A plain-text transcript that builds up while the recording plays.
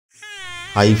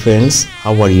Hi friends,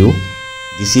 how are you?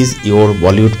 This is your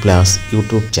Bollywood Plus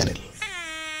YouTube channel.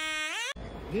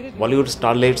 Bollywood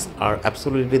starlets are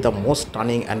absolutely the most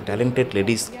stunning and talented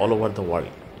ladies all over the world.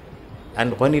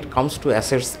 And when it comes to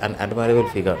assets and admirable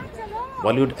figure,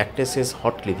 Bollywood actresses'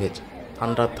 hot cleavage,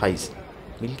 thunder thighs,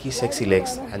 milky sexy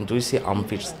legs and juicy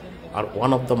armpits are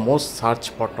one of the most searched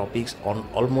for topics on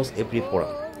almost every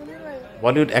forum.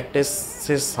 Bollywood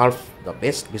actresses serve the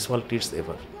best visual treats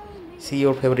ever. See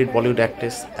your favorite Bollywood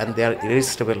actress and their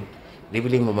irresistible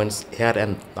revealing moments here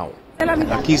and now.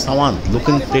 Lucky someone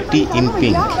looking pretty in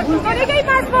pink.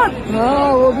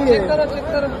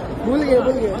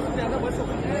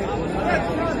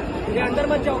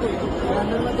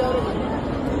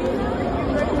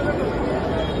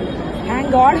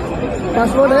 Thank God.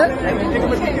 Passport hai?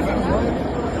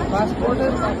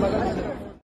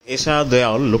 Esha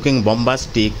Dayal looking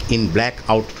bombastic in black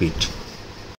outfit.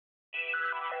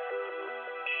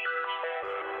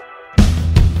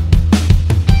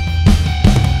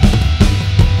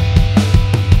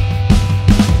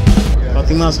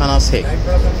 Fatima Sana Sheikh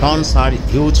flaunts her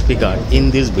huge figure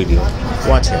in this video.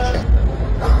 Watch it.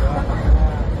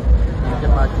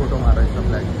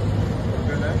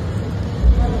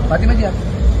 Fatima जी आप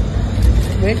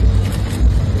wait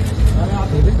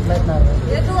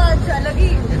ये तो अच्छा लगी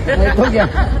हो गया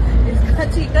इसका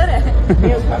cheater है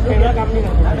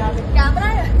camera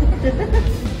है.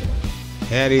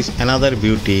 Here is another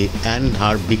beauty and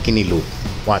her bikini look.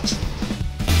 Watch.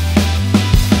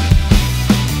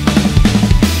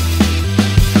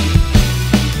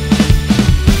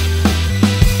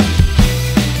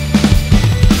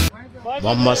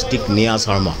 Bombastic Nia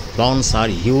Sharma flaunts her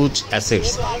huge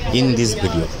assets in this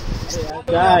video.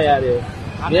 क्या है यार ये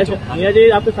निया जी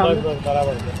आपके सामने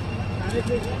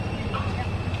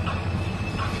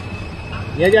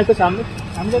निया जी आपके सामने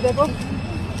सामने देखो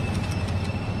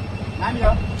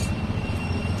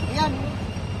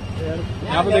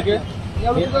यहाँ पे देखिए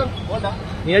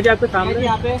निया जी आपके सामने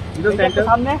एकदम सेंटर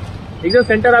सामने एकदम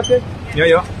सेंटर आपके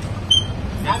यो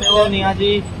वो निया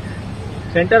जी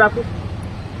सेंटर आपके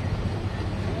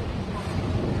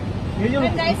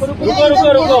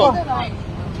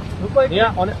रुको निया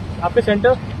आपके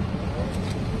सेंटर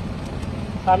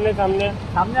सामने सामने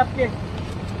सामने आपके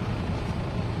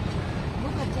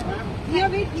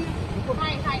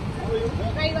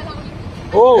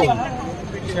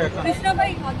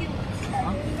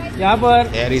यहाँ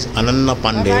पर There is Ananya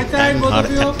Pandey and her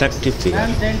attractive figure.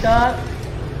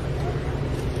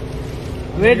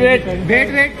 Wait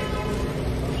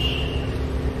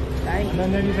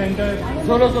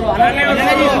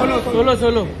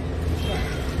solo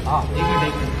हाँ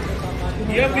एक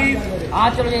मिनट प्लीज हाँ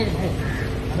चलो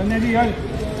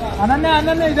अनन्या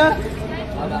इधर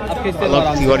Palak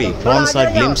Tiwari flaunts a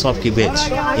glimpse of cleavage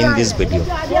in this video.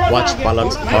 Watch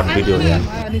Palak's hot video here.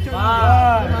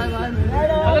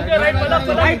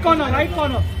 Right corner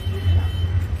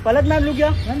Palak ma'am look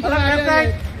गया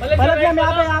पलक ma'am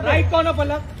यहाँ पे right corner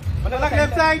पलक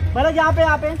left side पलक यहाँ पे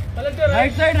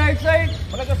राइट साइड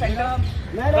पलक का सेंटर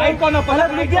राइट कॉर्नर पलक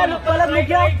लिख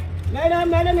गया नहीं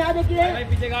मैडम यहाँ देखिए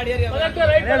पीछे गाड़ी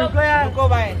रुको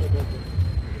भाई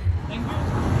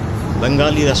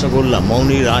Bengali Rasagholla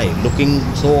Mouni Rai looking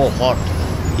so hot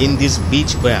in this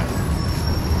beach wear.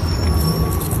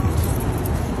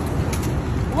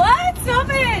 What? Stop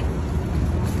it!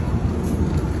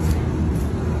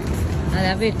 I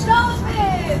love it. Stop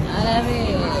it! I love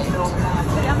it.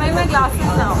 I'm wearing my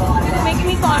glasses now. It's making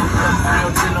me confident.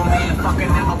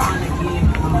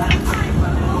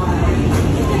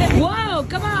 Whoa!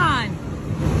 Come on!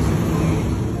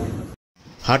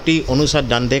 Hati Anusha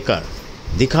Dandekar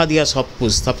दिखा दिया सब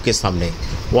कुछ सबके सामने.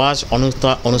 Watch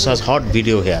Anusha's hot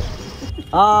video here.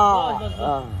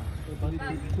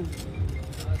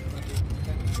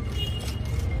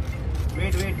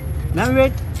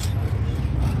 Wait.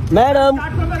 Madam.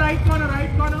 Start from the right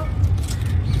corner.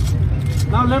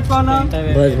 Now left corner.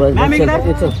 Bas.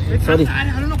 Sorry.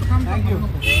 Thank you.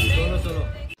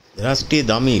 Rusty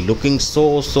Dami looking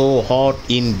so hot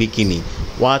in bikini.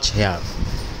 Watch here.